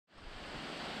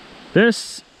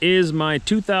This is my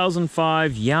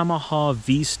 2005 Yamaha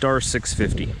V-Star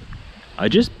 650. I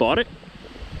just bought it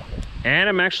and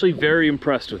I'm actually very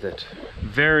impressed with it.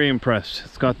 Very impressed.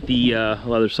 It's got the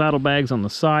leather saddlebags on the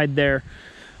side there.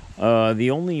 The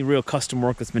only real custom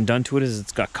work that's been done to it is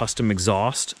it's got custom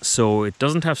exhaust, so it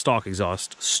doesn't have stock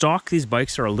exhaust. Stock, these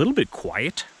bikes are a little bit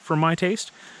quiet for my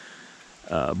taste.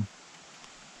 But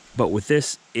with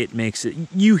this, it makes it,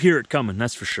 you hear it coming,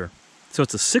 that's for sure. So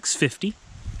it's a 650.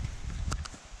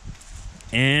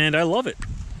 And I love it.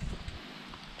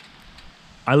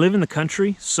 I live in the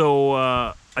country, so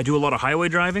I do a lot of highway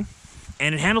driving,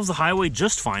 and it handles the highway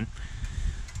just fine.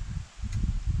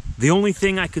 The only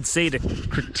thing I could say to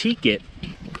critique it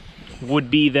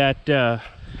would be that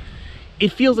it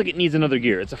feels like it needs another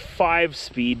gear. It's a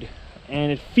 5-speed,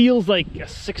 and it feels like a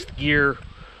 6th gear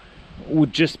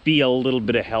would just be a little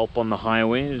bit of help on the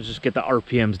highway. It'd just get the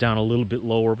RPMs down a little bit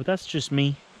lower, but that's just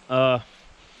me.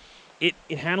 It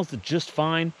handles it just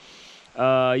fine.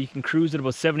 You can cruise at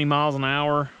about 70 miles an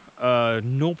hour,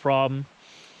 no problem.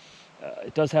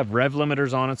 It does have rev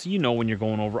limiters on it, so you know when you're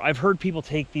going over. I've heard people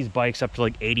take these bikes up to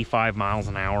like 85 miles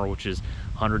an hour, which is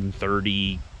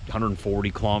 130,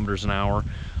 140 kilometers an hour.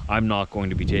 I'm not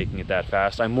going to be taking it that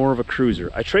fast. I'm more of a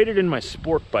cruiser. I traded in my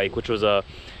sport bike, which was a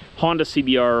Honda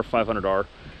CBR 500R.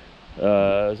 It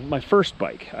was my first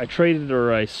bike.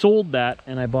 I sold that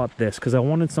and I bought this because I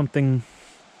wanted something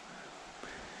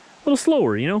a little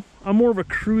slower, you know? I'm more of a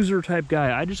cruiser type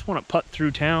guy. I just want to putt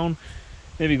through town,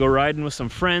 maybe go riding with some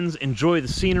friends, enjoy the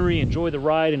scenery, enjoy the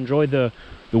ride, enjoy the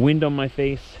wind on my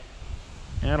face.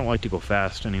 And I don't like to go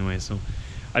fast anyway, so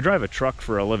I drive a truck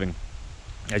for a living,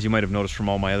 as you might have noticed from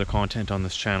all my other content on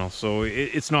this channel. So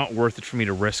it's not worth it for me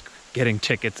to risk getting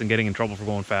tickets and getting in trouble for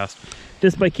going fast.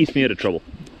 This bike keeps me out of trouble.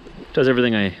 It does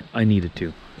everything I need it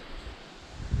to.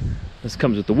 This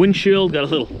comes with the windshield, got a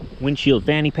little windshield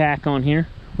fanny pack on here,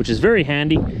 which is very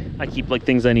handy. I keep like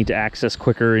things I need to access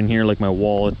quicker in here, like my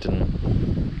wallet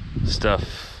and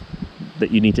stuff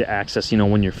that you need to access, you know,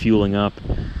 when you're fueling up.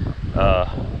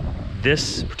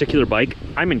 This particular bike,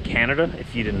 I'm in Canada,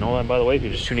 if you didn't know that, by the way, if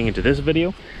you're just tuning into this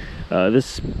video.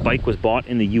 This bike was bought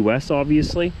in the US,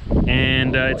 obviously,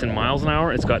 and it's in miles an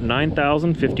hour. It's got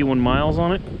 9,051 miles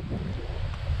on it.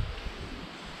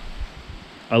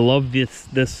 I love this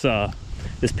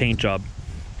paint job.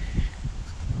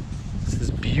 It's this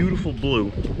beautiful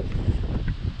blue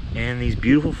and these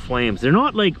beautiful flames. They're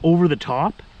not like over the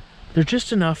top. They're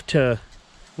just enough to,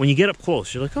 when you get up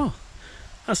close, you're like, oh,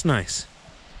 that's nice.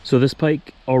 So this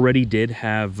bike already did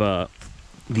have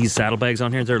these saddlebags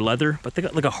on here. They're leather, but they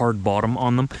got like a hard bottom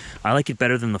on them. I like it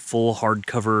better than the full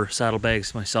hardcover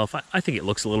saddlebags myself. I think it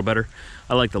looks a little better.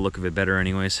 I like the look of it better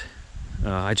anyways.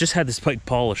 I just had this bike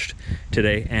polished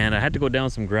today, and I had to go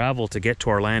down some gravel to get to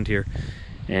our land here.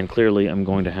 And clearly I'm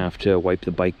going to have to wipe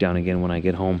the bike down again when I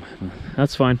get home.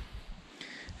 That's fine.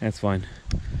 That's fine.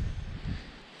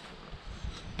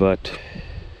 But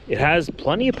it has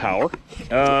plenty of power.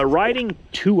 Riding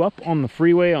 2 up on the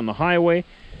freeway, on the highway,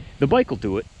 the bike will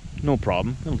do it. No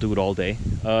problem. It'll do it all day.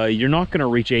 You're not going to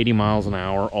reach 80 miles an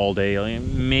hour all day.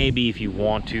 Maybe if you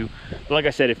want to. But like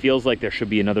I said, it feels like there should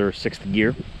be another 6th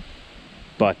gear.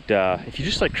 But if you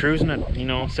just like cruising at, you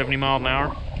know, 70 miles an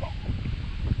hour,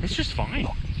 it's just fine.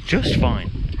 Just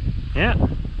fine. Yeah.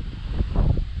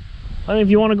 I mean, if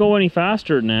you want to go any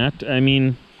faster than that, I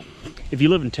mean, if you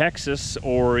live in Texas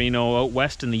or, you know, out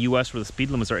west in the US where the speed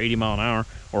limits are 80 miles an hour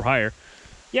or higher,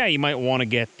 yeah, you might want to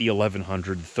get the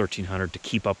 1100, the 1300 to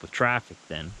keep up with traffic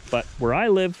then. But where I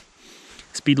live,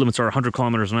 speed limits are 100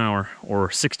 kilometers an hour or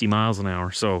 60 miles an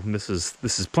hour. So this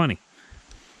is plenty.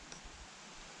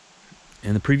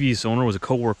 And the previous owner was a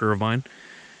co-worker of mine,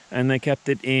 and they kept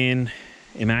it in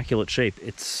immaculate shape.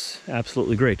 It's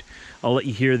absolutely great. I'll let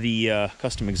you hear the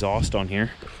custom exhaust on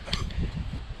here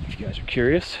if you guys are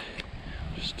curious.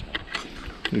 Just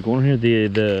go on here.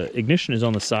 The ignition is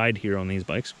on the side here on these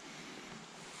bikes.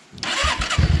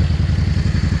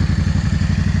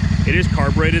 It is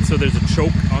carbureted, so there's a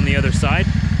choke on the other side.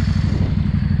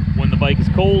 When the bike is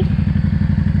cold,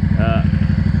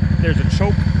 there's a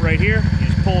choke right here. You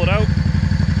just pull it out,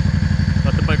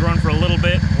 let the bike run for a little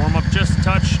bit, warm up just a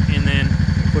touch, and then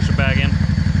push it back in.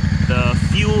 The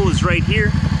fuel is right here.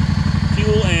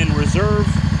 Fuel and reserve.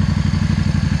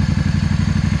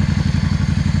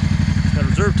 It's got a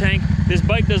reserve tank. This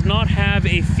bike does not have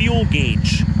a fuel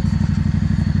gauge,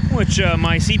 which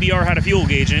my CBR had a fuel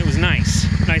gauge, and it was nice.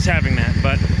 Nice having that,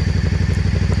 but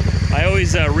I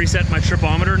always reset my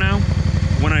tripometer now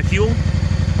when I fuel.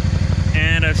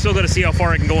 And I've still got to see how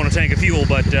far I can go on a tank of fuel,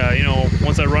 but you know,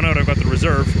 once I run out, I've got the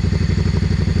reserve.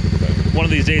 One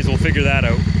of these days we'll figure that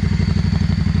out.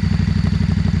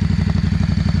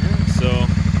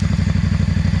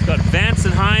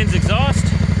 Woods exhaust.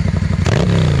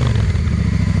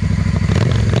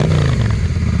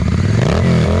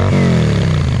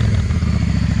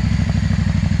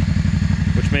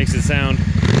 Which makes it sound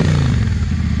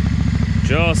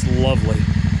just lovely.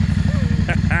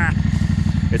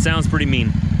 It sounds pretty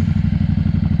mean.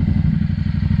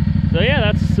 So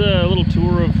yeah, that's a little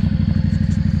tour of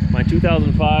my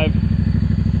 2005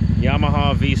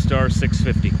 Yamaha V-Star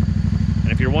 650.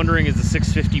 And if you're wondering, is the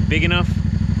 650 big enough?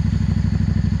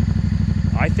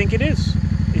 I think it is.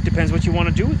 It depends what you want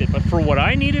to do with it. But for what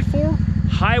I need it for,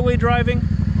 highway driving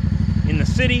in the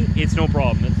city, it's no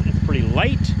problem. It's pretty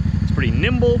light, it's pretty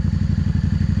nimble,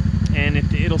 and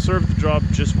it'll serve the job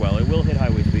just well. It will hit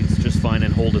highway speeds just fine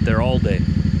and hold it there all day.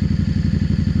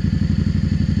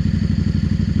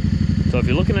 So if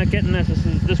you're looking at getting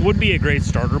this would be a great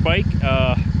starter bike.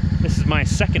 This is my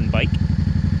second bike,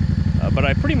 but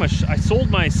I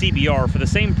sold my CBR for the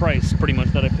same price pretty much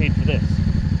that I paid for this.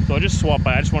 So I just swapped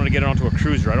by. I just wanted to get it onto a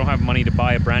cruiser. I don't have money to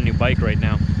buy a brand new bike right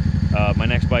now. My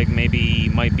next bike might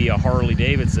be a Harley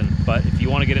Davidson, but if you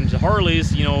want to get into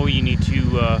Harleys, you know, you need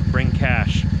to bring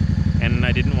cash, and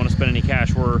I didn't want to spend any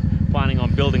cash. We're planning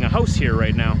on building a house here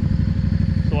right now,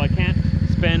 so I can't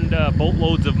spend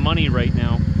boatloads of money right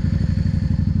now.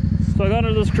 So I got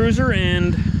into this cruiser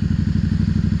and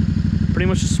pretty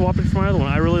much just swapped it for my other one.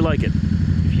 I really like it.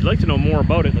 If you'd like to know more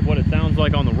about it, like what it sounds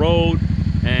like on the road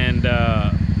and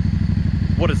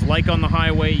what it's like on the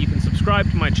highway, you can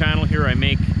subscribe to my channel here. I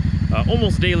make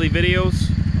almost daily videos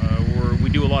where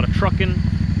we do a lot of trucking,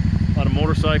 a lot of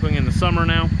motorcycling in the summer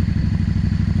now,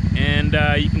 and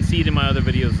you can see it in my other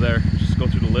videos there. Just go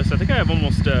through the list. I think I have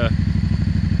almost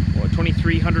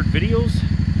 2,300 videos,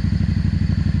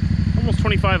 almost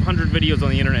 2,500 videos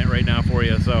on the internet right now for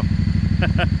you. So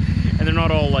and they're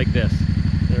not all like this.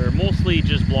 They're mostly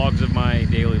just vlogs of my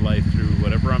daily life through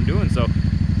whatever I'm doing. So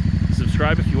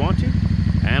subscribe if you want to,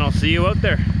 and I'll see you out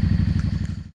there.